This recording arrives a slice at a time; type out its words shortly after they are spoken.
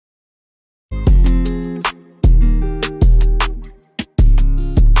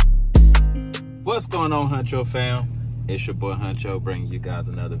What's going on, Huncho fam? It's your boy Huncho bringing you guys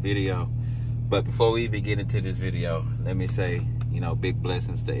another video. But before we even get into this video, let me say, big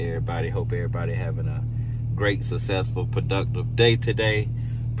blessings to everybody. Hope everybody having a great, successful, productive day today.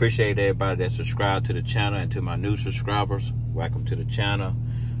 Appreciate everybody that subscribed to the channel, and to my new subscribers, welcome to the channel.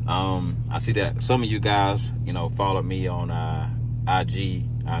 I see that some of you guys, follow me on IG.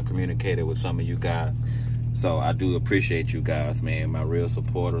 I communicated with some of you guys. So I do appreciate you guys, man, my real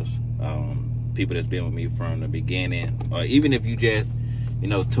supporters. People that's been with me from the beginning, or even if you just,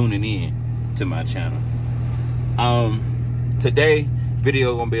 tuning in to my channel. Today,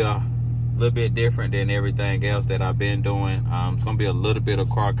 video gonna be a little bit different than everything else that I've been doing. It's gonna be a little bit of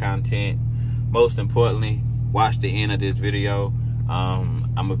car content. Most importantly, watch the end of this video.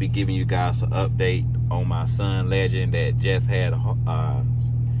 I'm gonna be giving you guys an update on my son Legend that just had I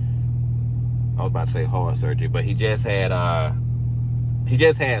was about to say heart surgery, but he just had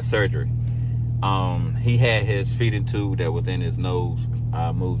surgery. He had his feeding tube that was in his nose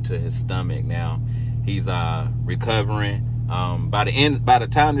moved to his stomach. Now he's recovering. By the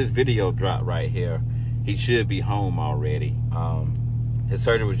time this video dropped right here, he should be home already. His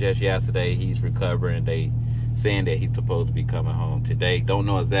surgery was just yesterday. He's recovering. They saying that he's supposed to be coming home today. Don't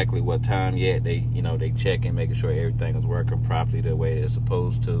know exactly what time yet. They checking, making sure everything is working properly the way it's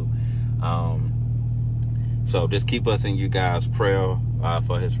supposed to. So just keep us in you guys' prayer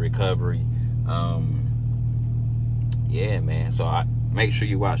for his recovery. Yeah, man. So make sure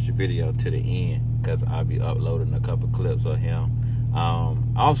you watch the video to the end, because I'll be uploading a couple clips of him.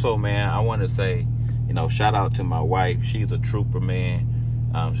 Also, man, I want to say, shout out to my wife. She's a trooper, man.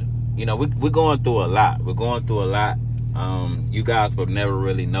 We're going through a lot. We're going through a lot. You guys will never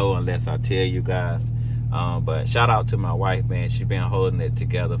really know unless I tell you guys. But shout out to my wife, man. She's been holding it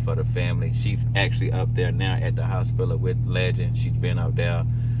together for the family. She's actually up there now at the hospital with Legend. She's been up there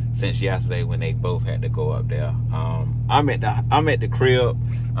since yesterday when they both had to go up there. I'm at the crib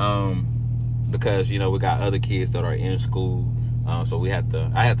because we got other kids that are in school. So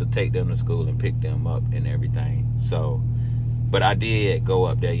I have to take them to school and pick them up and everything. So, but I did go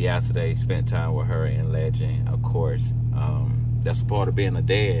up there yesterday, spent time with her and Legend, of course. That's part of being a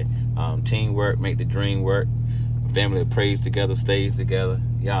dad. Teamwork make the dream work. Family that prays together stays together.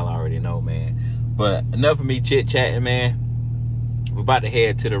 Y'all already know, man. But enough of me chit-chatting, man. We're about to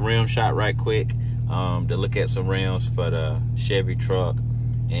head to the rim shop right quick to look at some rims for the Chevy truck.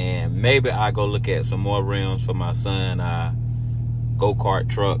 And maybe I go look at some more rims for my son go-kart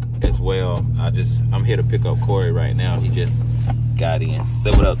truck as well. I'm here to pick up Corey right now. He just got in.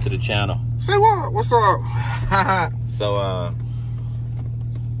 Say what up to the channel. Say what? What's up? So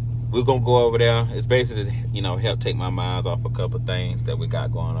we're gonna go over there. It's basically, help take my mind off a couple things that we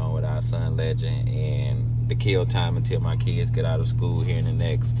got going on with our son Legend, and the kill time until my kids get out of school here in the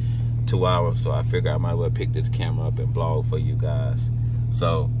next 2 hours. So I figure I might as well pick this camera up and vlog for you guys.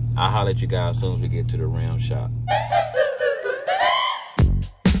 So I'll holler at you guys as soon as we get to the rim shop.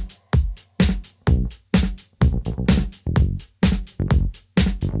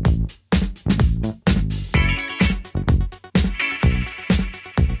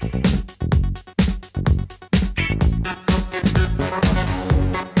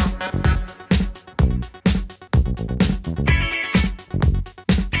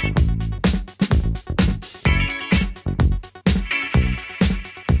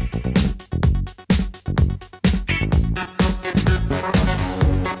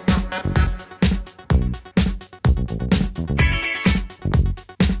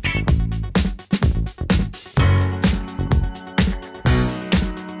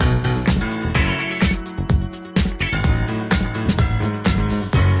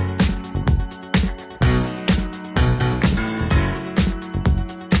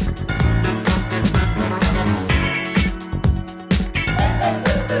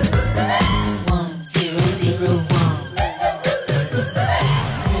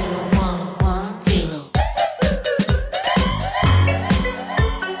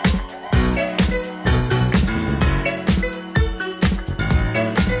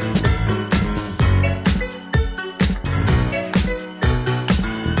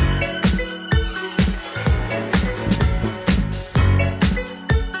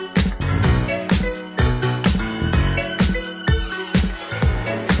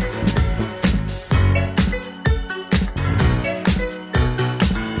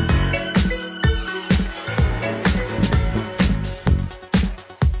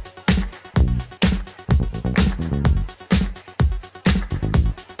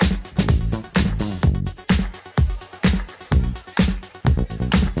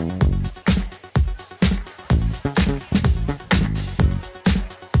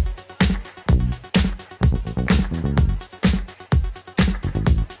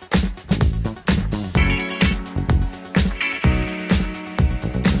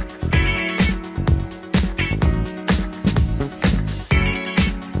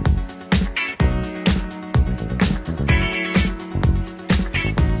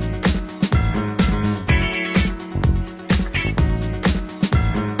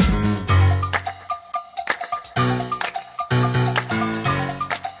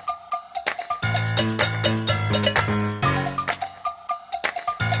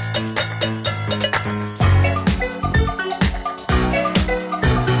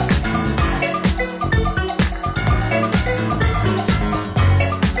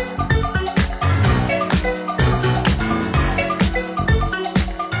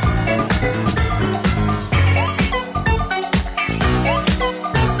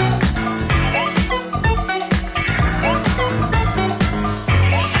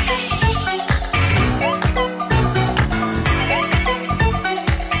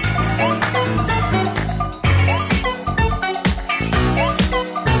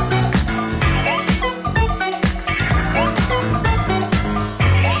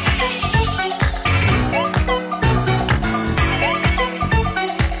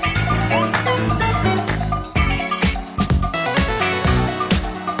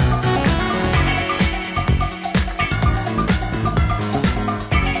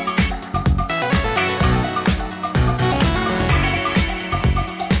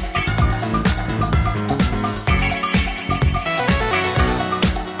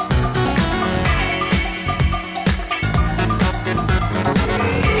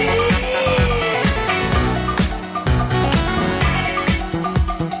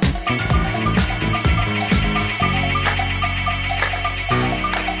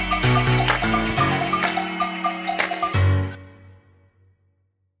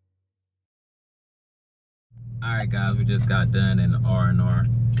 Alright guys, we just got done in the R&R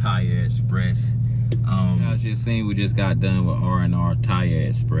Tire Express. As you seen, we just got done with R&R Tire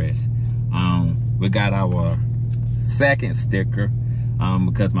Express. We got our second sticker,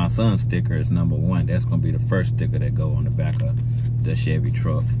 because my son's sticker is #1. That's gonna be the first sticker that go on the back of the Chevy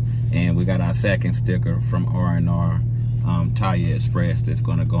truck. And we got our second sticker from R&R Tire Express that's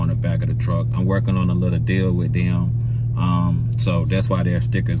gonna go on the back of the truck. I'm working on a little deal with them. So that's why their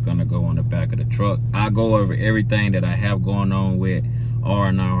sticker is gonna go on the back of the truck. I'll go over everything that I have going on with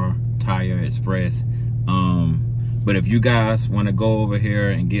R&R Tire Express. But if you guys want to go over here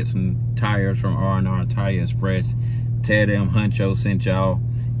and get some tires from R&R Tire Express, tell them Huncho sent y'all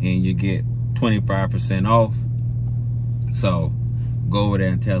and you get 25% off. So go over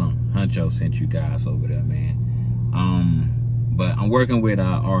there and tell them Huncho sent you guys over there, man. But I'm working with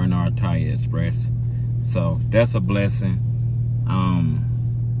R&R Tire Express, so that's a blessing.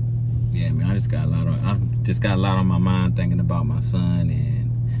 Yeah, man, I just got a lot on my mind, thinking about my son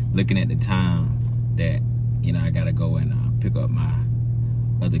and looking at the time that, you know, I gotta go and pick up my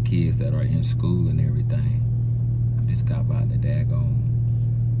other kids that are in school and everything. I just got by the daggone.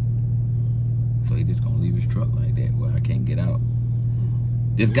 So he just gonna leave his truck like that where I can't get out.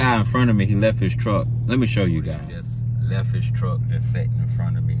 This guy in front of me, he left his truck. Let me show you guys. Just left his truck just sitting in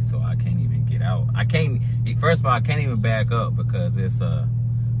front of me, so I can't even get out. First of all, I can't even back up because it's a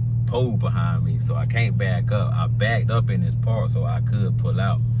pole behind me, so I can't back up. I backed up in this part so I could pull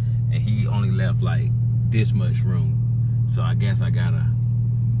out, and he only left like this much room. So I guess I gotta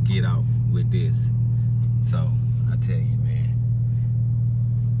get out with this. So I tell you, man,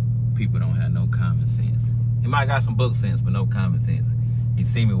 people don't have no common sense. They might got some book sense, but no common sense. He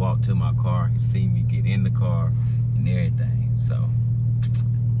seen me walk to my car, he seen me get in the car and everything. So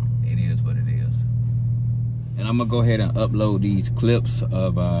it is what it is. And I'm gonna go ahead and upload these clips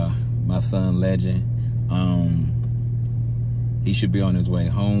of my son Legend. He should be on his way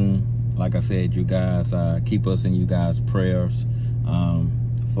home. Like I said, you guys, keep us in you guys' prayers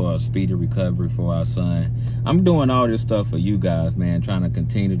for a speedy recovery for our son. I'm doing all this stuff for you guys, man, trying to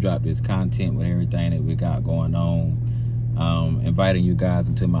continue to drop this content with everything that we got going on. Inviting you guys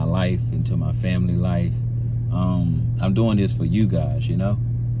into my life, into my family life. I'm doing this for you guys, you know?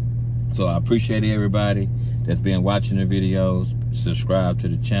 So I appreciate everybody that's been watching the videos, subscribe to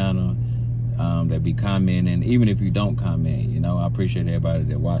the channel, that be commenting. Even if you don't comment, you know, I appreciate everybody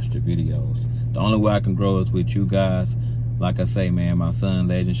that watched the videos. The only way I can grow is with you guys. Like I say, man, my son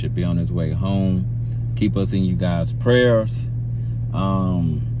Legend should be on his way home. Keep us in you guys' prayers.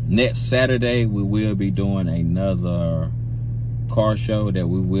 Next Saturday, we will be doing another car show that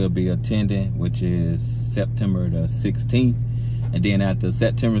we will be attending, which is September the 16th. And then after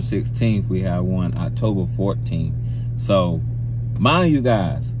September 16th, we have one October 14th. So, mind you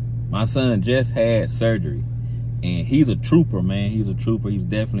guys, my son just had surgery. And he's a trooper, man. He's a trooper. He's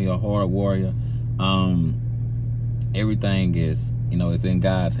definitely a hard warrior. Everything is, you know, it's in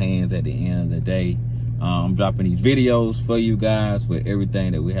God's hands at the end of the day. I'm dropping these videos for you guys with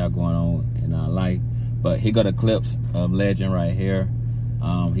everything that we have going on in our life. But here got the clips of Legend right here.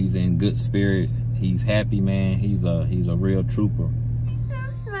 He's in good spirits. He's happy, man. He's a real trooper. So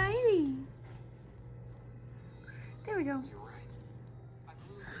smiley. There we go.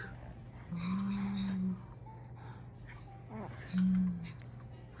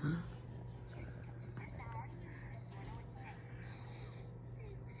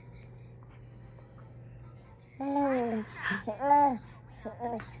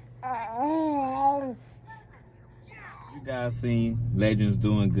 You guys seen Legend's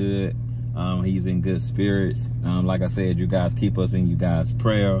doing good. He's in good spirits. Like I said, you guys keep us in you guys'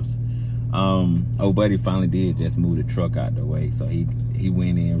 prayers. Oh, buddy finally did just move the truck out the way, so he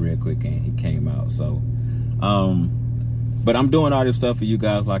went in real quick and he came out. So, but I'm doing all this stuff for you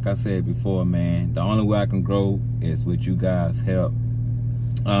guys. Like I said before, man, the only way I can grow is with you guys' help.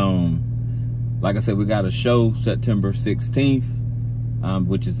 Like I said, we got a show September 16th,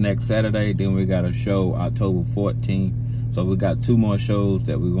 which is next Saturday. Then we got a show October 14th. So we got 2 more shows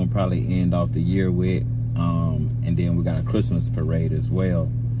that we're gonna probably end off the year with. And then we got a Christmas parade as well.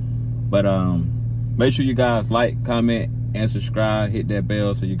 But make sure you guys like, comment, and subscribe. Hit that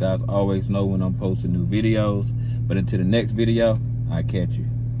bell so you guys always know when I'm posting new videos. But until the next video, I'll catch you.